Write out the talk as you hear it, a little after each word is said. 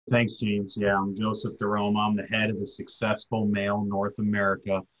Thanks, James. Yeah, I'm Joseph DiRoma. I'm the head of the Successful Male North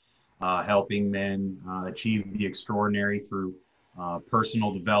America, helping men achieve the extraordinary through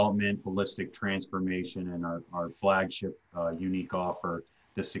personal development, holistic transformation, and our flagship unique offer,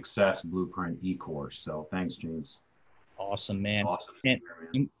 the Success Blueprint e-course. So thanks, James. Awesome, man. Awesome to be And, here, man.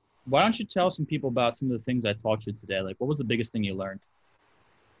 and why don't you tell some people about some of the things I taught you today? Like, what was the biggest thing you learned?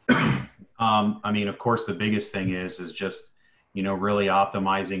 I mean, of course, the biggest thing is just, really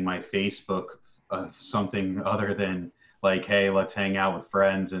optimizing my Facebook, something other than like, hey, let's hang out with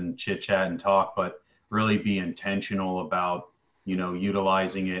friends and chit chat and talk, but really be intentional about,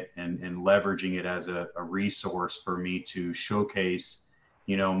 utilizing it and leveraging it as a resource for me to showcase,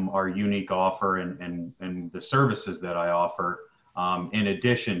 our unique offer and the services that I offer, in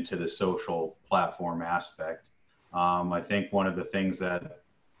addition to the social platform aspect. I think one of the things that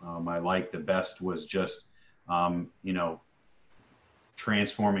I liked the best was just,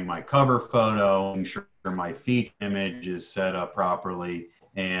 transforming my cover photo, making sure my feed image is set up properly,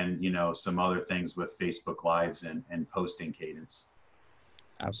 and some other things with Facebook Lives and posting cadence.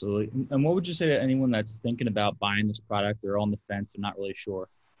 Absolutely. And what would you say to anyone that's thinking about buying this product? They're on the fence. They're not really sure.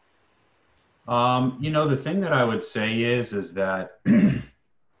 The thing that I would say is that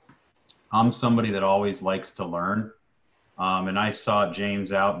I'm somebody that always likes to learn. And I sought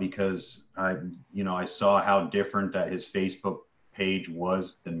James out because I saw how different that his Facebook page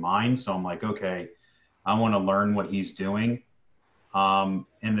was than mine. So I'm like, okay, I want to learn what he's doing. And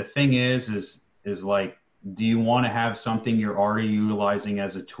the thing is like, do you want to have something you're already utilizing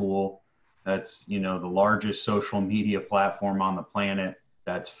as a tool that's, the largest social media platform on the planet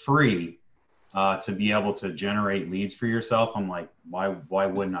that's free, to be able to generate leads for yourself? I'm like, why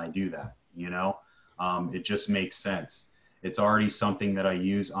wouldn't I do that? It just makes sense. It's already something that I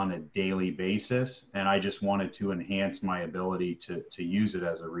use on a daily basis, and I just wanted to enhance my ability to use it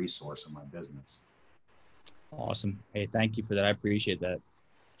as a resource in my business. Awesome. Hey, thank you for that. I appreciate that,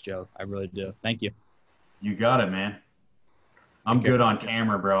 Joe. I really do. Thank you. You got it, man. Take I'm care. good on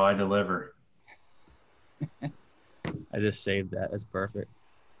camera, bro. I deliver. I just saved that. That's perfect.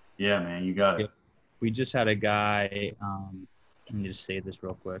 Yeah, man, you got Yeah. it. We just had a guy. Let me just save this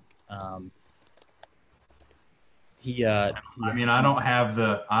real quick. He I mean, I don't have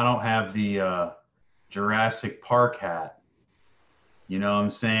the Jurassic Park hat. You know what I'm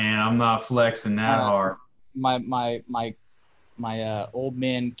saying? I'm not flexing that uh, hard. my old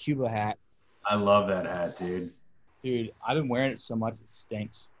man Cuba hat, I love that hat, dude. dude. I've been wearing it so much it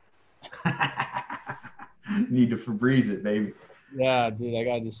stinks. Need to Febreze it, baby. Yeah, dude, I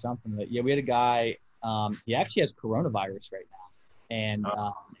gotta do something. But yeah, we had a guy. He actually has coronavirus right now, and Oh,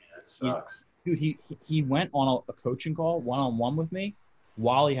 man, that he, sucks. dude, he went on a coaching call one on one with me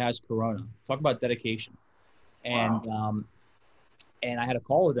while he has corona. Talk about dedication. Wow. And I had a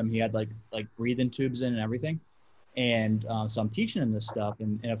call with him. He had like breathing tubes in and everything. And so I'm teaching him this stuff.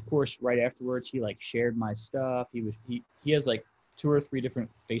 And of course, right afterwards, he like shared my stuff. He has like two or three different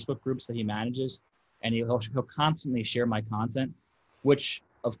Facebook groups that he manages, and he'll constantly share my content, which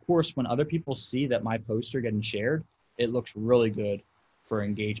of course, when other people see that my posts are getting shared, it looks really good for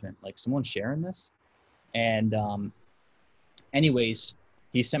engagement. Like someone's sharing this. And anyways,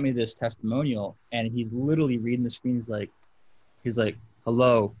 he sent me this testimonial, and he's literally reading the screen. He's like,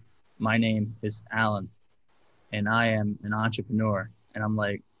 "Hello, my name is Alan, and I am an entrepreneur." And I'm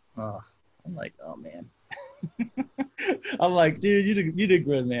like, oh man. I'm like, dude, you did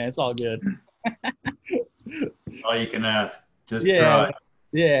good, man. It's all good. All you can ask. Just Yeah, try.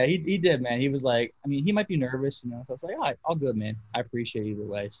 yeah, he did, man. He was like, I mean, he might be nervous, you know. So I was like, all right, all good, man. I appreciate it either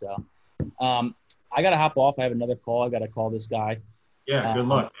way. So, um, I gotta hop off. I have another call. I gotta call this guy. Yeah, good Um,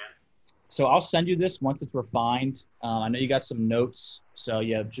 luck. so I'll send you this once it's refined. I know you got some notes, so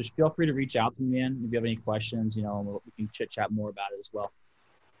yeah, just feel free to reach out to me, man. If you have any questions, you know, we can chit chat more about it as well.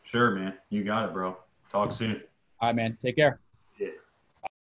 Sure, man. You got it, bro. Talk soon. All right, man. Take care.